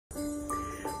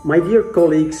My dear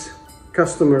colleagues,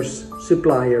 customers,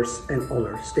 suppliers and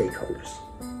other stakeholders.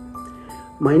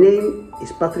 My name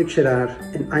is Patrick Gerard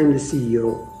and I'm the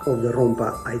CEO of the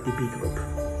Rompa ITB Group.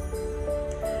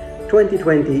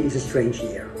 2020 is a strange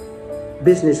year,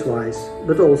 business-wise,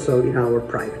 but also in our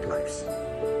private lives.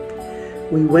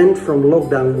 We went from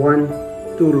lockdown 1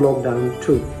 to lockdown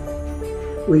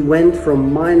 2. We went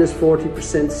from minus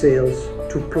 40% sales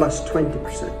to plus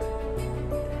 20%.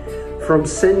 From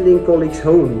sending colleagues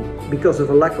home because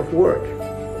of a lack of work,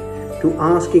 to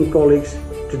asking colleagues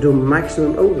to do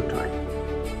maximum overtime.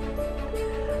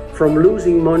 From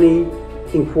losing money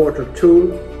in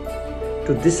Q2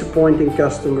 to disappointing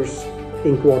customers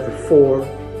in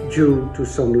Q4 due to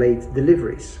some late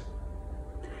deliveries.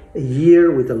 A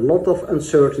year with a lot of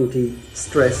uncertainty,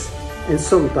 stress and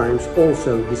sometimes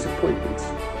also disappointments.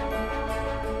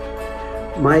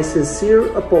 My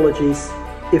sincere apologies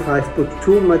if I've put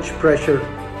too much pressure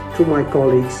to my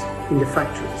colleagues in the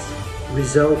factories,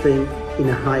 resulting in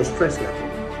a high stress level.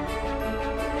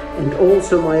 And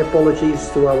also my apologies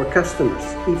to our customers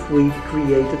if we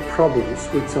created problems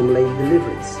with some late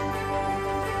deliveries.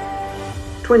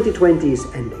 2020 is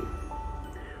ending.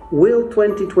 Will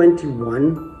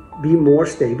 2021 be more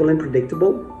stable and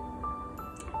predictable?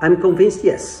 I'm convinced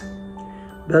yes,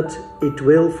 but it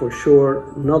will for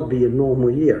sure not be a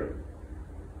normal year.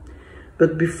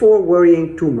 But before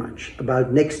worrying too much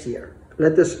about next year,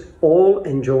 let us all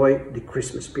enjoy the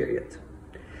Christmas period.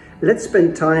 Let's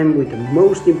spend time with the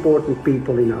most important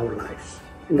people in our lives,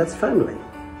 and that's family.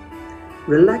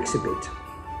 Relax a bit,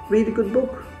 read a good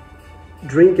book,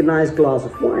 drink a nice glass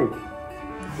of wine,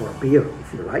 or beer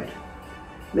if you like.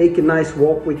 Make a nice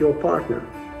walk with your partner.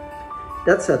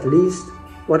 That's at least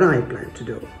what I plan to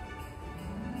do.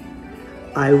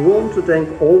 I want to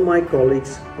thank all my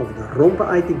colleagues of the Rompa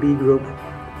ITB Group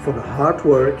for the hard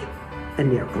work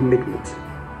and their commitment.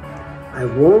 I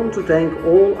want to thank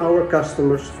all our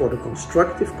customers for the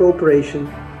constructive cooperation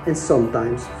and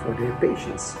sometimes for their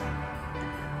patience.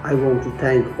 I want to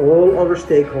thank all other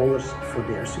stakeholders for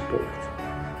their support.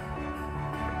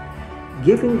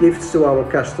 Giving gifts to our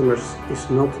customers is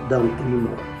not done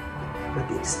anymore, but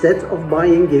instead of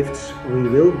buying gifts, we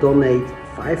will donate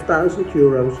 5,000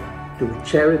 euros to a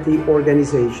charity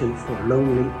organization for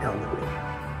lonely elderly.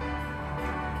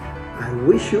 I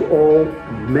wish you all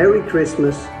a Merry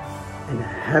Christmas and a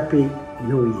Happy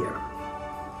New Year.